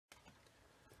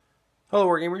Hello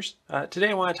Wargamers. Today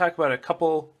I want to talk about a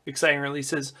couple exciting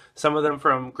releases, some of them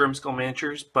from Grimskull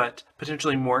Miniatures, but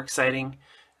potentially more exciting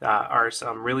are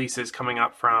some releases coming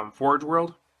up from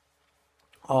Forgeworld,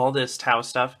 all this Tau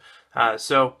stuff.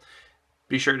 So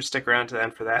be sure to stick around to the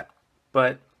end for that.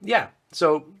 But yeah,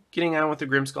 so getting on with the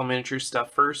Grimskull Miniatures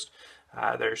stuff first.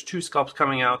 There's two sculpts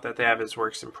coming out that they have as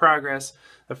works in progress.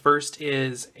 The first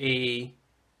is a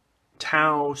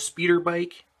Tau speeder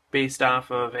bike based off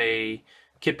of a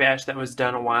kit bash that was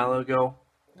done a while ago,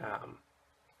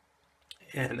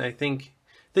 and I think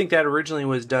that originally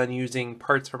was done using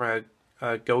parts from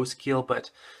a ghost keel, but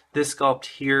this sculpt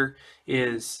here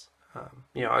is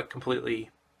a completely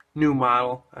new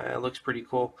model. It looks pretty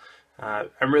cool.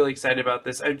 I'm really excited about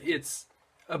this. It's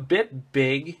a bit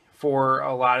big for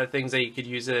a lot of things that you could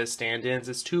use it as stand-ins.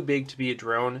 It's too big to be a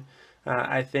drone,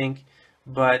 I think,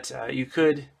 but you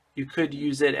could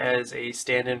use it as a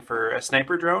stand-in for a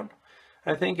sniper drone.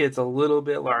 I think it's a little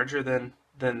bit larger than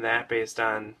that based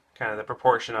on kind of the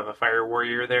proportion of a fire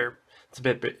warrior there. It's a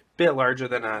bit larger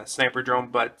than a sniper drone,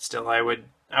 but still I would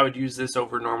use this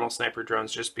over normal sniper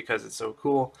drones just because it's so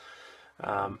cool.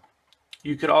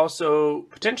 You could also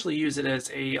potentially use it as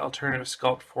a alternative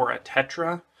sculpt for a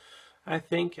Tetra. I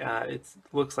think it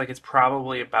looks like it's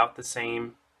probably about the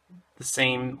same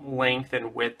length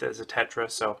and width as a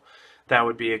Tetra, so that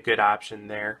would be a good option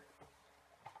there.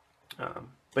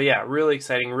 But yeah, really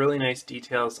exciting, really nice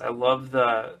details. I love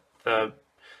the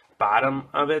bottom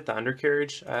of it, the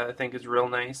undercarriage. I think is real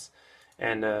nice,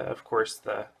 and of course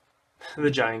the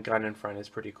giant gun in front is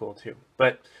pretty cool too.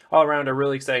 But all around, a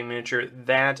really exciting miniature.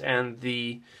 That and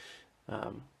the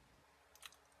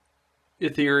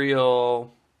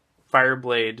ethereal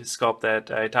Fireblade sculpt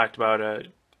that I talked about a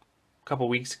couple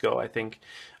weeks ago, I think,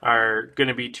 are going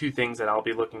to be two things that I'll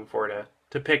be looking for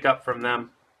to pick up from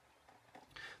them.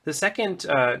 The second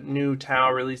new Tau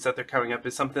release that they're coming up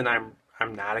is something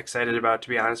I'm not excited about, to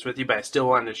be honest with you, but I still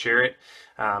wanted to share it.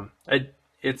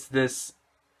 It's this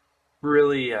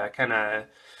really kind of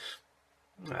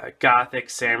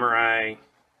gothic samurai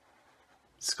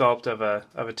sculpt of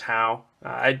a Tau.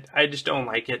 I just don't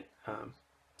like it.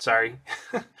 Sorry.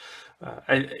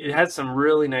 It has some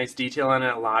really nice detail on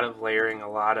it, a lot of layering, a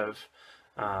lot of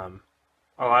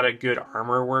good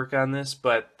armor work on this,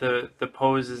 but the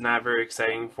pose is not very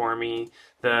exciting for me.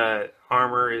 The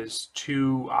armor is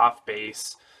too off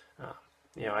base.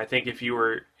 I think if you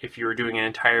were doing an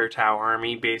entire Tau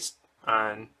army based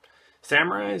on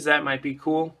samurais, that might be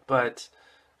cool, but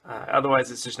otherwise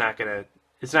it's just not gonna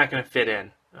fit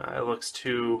in. It looks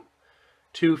too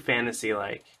fantasy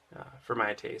like for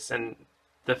my taste, and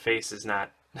the face is not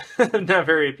not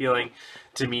very appealing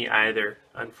to me either,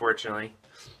 unfortunately.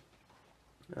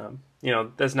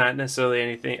 That's not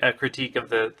necessarily a critique of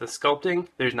the sculpting.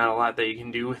 There's not a lot that you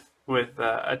can do with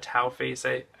a Tau face.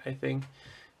 I think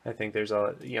there's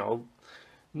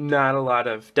not a lot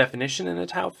of definition in a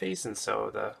Tau face, and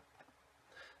so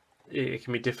it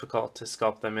can be difficult to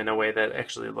sculpt them in a way that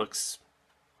actually looks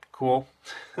cool.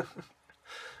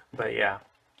 But yeah,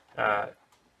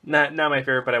 not my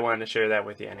favorite, but I wanted to share that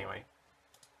with you anyway.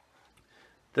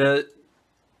 The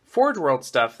Forgeworld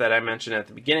stuff that I mentioned at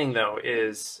the beginning, though,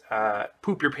 is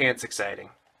poop your pants exciting.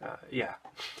 Yeah.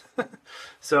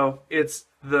 So it's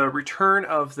the return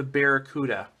of the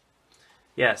Barracuda.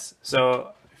 Yes,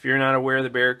 so if you're not aware, the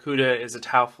Barracuda is a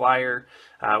Tau flyer,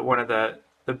 one of the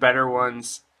better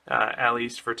ones, at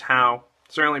least for Tau.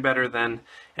 Certainly better than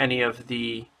any of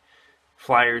the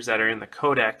flyers that are in the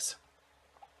Codex.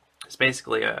 It's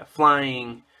basically a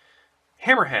flying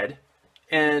hammerhead,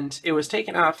 and it was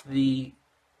taken off the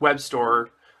web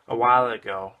store a while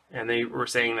ago, and they were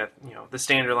saying that the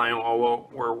standard line, well,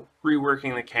 we're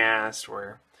reworking the cast,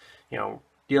 we're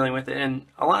dealing with it, and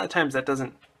a lot of times that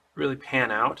doesn't really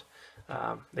pan out.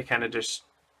 They kind of just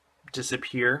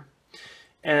disappear,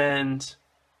 and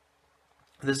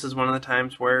this is one of the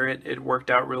times where it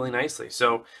worked out really nicely.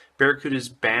 So Barracuda is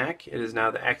back. It is now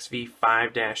the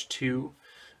AX-5-2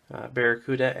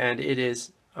 Barracuda, and it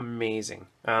is amazing.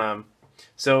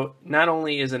 So not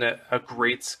only is it a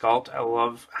great sculpt, I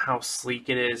love how sleek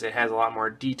it is. It has a lot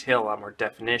more detail, a lot more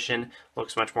definition,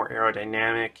 looks much more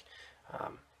aerodynamic.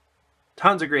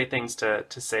 Tons of great things to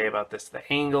say about this.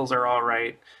 The angles are all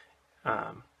right.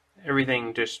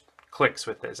 Everything just clicks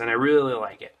with this, and I really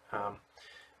like it.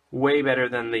 Way better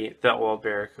than the old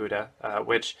Barracuda,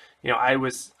 which I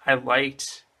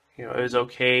liked. It was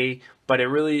okay, but it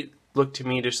really looked to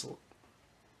me just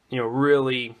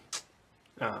really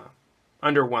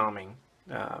underwhelming.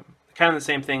 Kind of the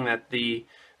same thing that the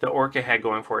Orca had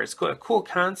going for it. It's a cool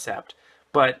concept,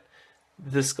 but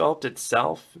the sculpt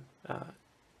itself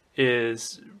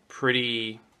is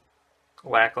pretty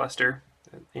lackluster.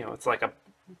 You know, it's like a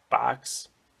box,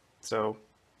 so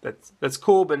that's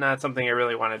cool, but not something I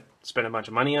really want to spend a bunch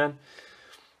of money on.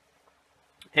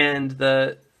 And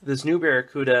this new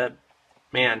Barracuda,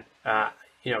 man,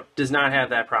 you know, does not have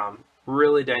that problem.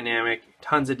 Really dynamic,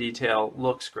 tons of detail,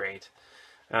 looks great.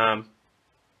 But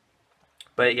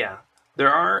yeah,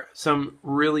 there are some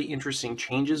really interesting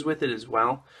changes with it as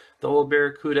well. The old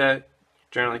Barracuda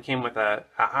generally came with a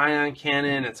ion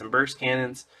cannon and some burst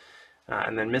cannons,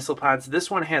 and then missile pods.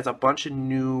 This one has a bunch of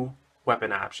new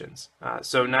weapon options.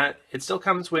 It still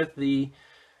comes with the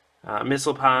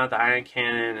missile pod, the ion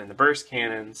cannon, and the burst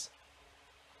cannons.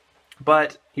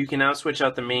 But you can now switch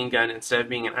out the main gun. Instead of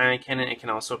being an ion cannon, it can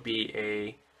also be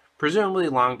a presumably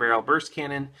long barrel burst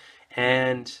cannon,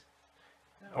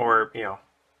 or you know,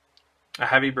 a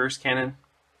heavy burst cannon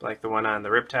like the one on the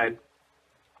Riptide,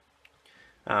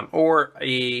 or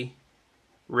a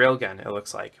railgun. It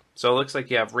looks like. So it looks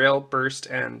like you have rail, burst,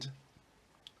 and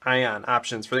ion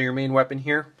options for your main weapon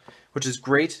here, which is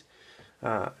great.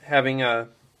 Having a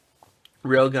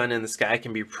railgun in the sky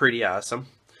can be pretty awesome.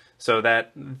 So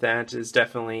that is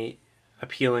definitely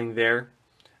appealing there.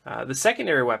 The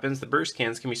secondary weapons, the burst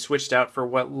cannons, can be switched out for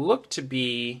what look to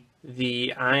be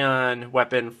the ion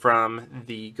weapon from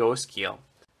the Ghost Keel.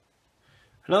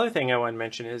 Another thing I want to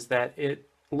mention is that it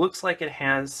looks like it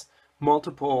has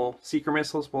multiple seeker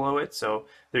missiles below it. So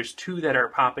there's 2 that are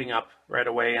popping up right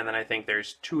away, and then I think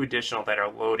there's 2 additional that are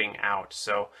loading out.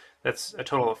 So that's a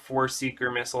total of 4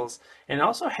 seeker missiles. And it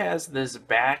also has this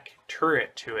back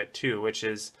turret to it too, which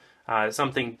is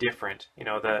something different. You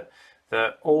know,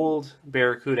 the old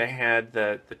Barracuda had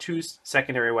the 2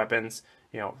 secondary weapons,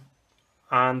 you know,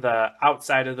 on the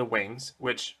outside of the wings,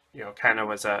 which, you know, kind of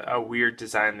was a weird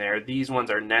design there. These ones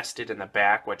are nested in the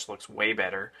back, which looks way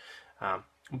better.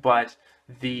 But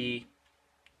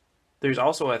there's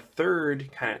also a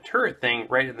third kind of turret thing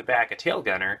right in the back, a tail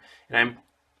gunner, and I'm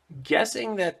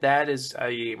guessing that is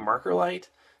a markerlight,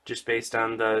 just based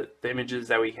on the images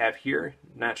that we have here.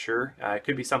 Not sure. It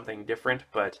could be something different,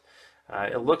 but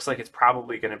it looks like it's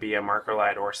probably going to be a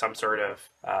markerlight or some sort of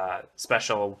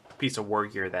special piece of war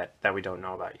gear that we don't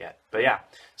know about yet. But yeah,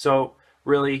 so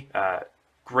really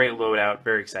great loadout.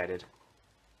 Very excited.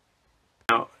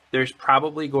 Now, there's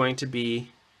probably going to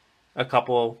be a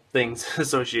couple things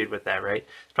associated with that, right?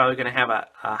 It's probably going to have a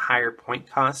higher point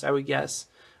cost, I would guess,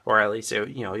 or at least,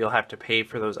 you know, you'll have to pay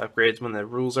for those upgrades when the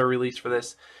rules are released for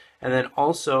this. And then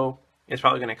also, it's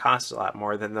probably going to cost a lot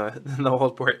more than the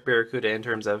old Barracuda in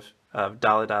terms of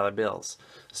dollar bills.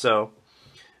 So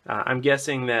I'm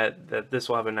guessing that this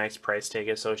will have a nice price tag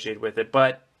associated with it.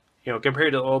 But, you know,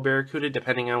 compared to the old Barracuda,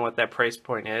 depending on what that price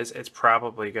point is, it's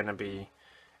probably going to be,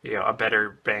 you know, a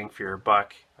better bang for your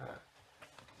buck,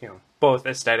 you know, both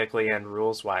aesthetically and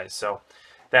rules wise. So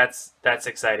that's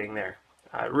exciting there.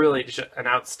 Really just an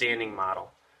outstanding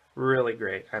model. Really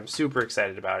great. I'm super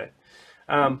excited about it.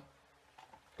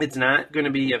 It's not going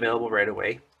to be available right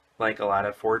away, like a lot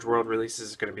of Forgeworld releases.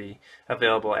 Is going to be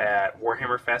available at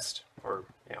Warhammer Fest, or,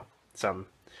 you know,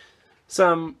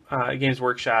 some Games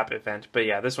Workshop event. But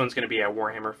yeah, this one's going to be at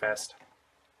Warhammer Fest.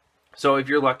 So if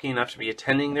you're lucky enough to be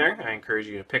attending there, I encourage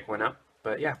you to pick one up.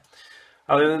 But yeah,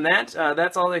 other than that,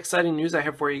 that's all the exciting news I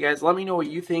have for you guys. Let me know what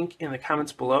you think in the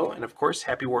comments below, and of course,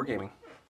 happy wargaming.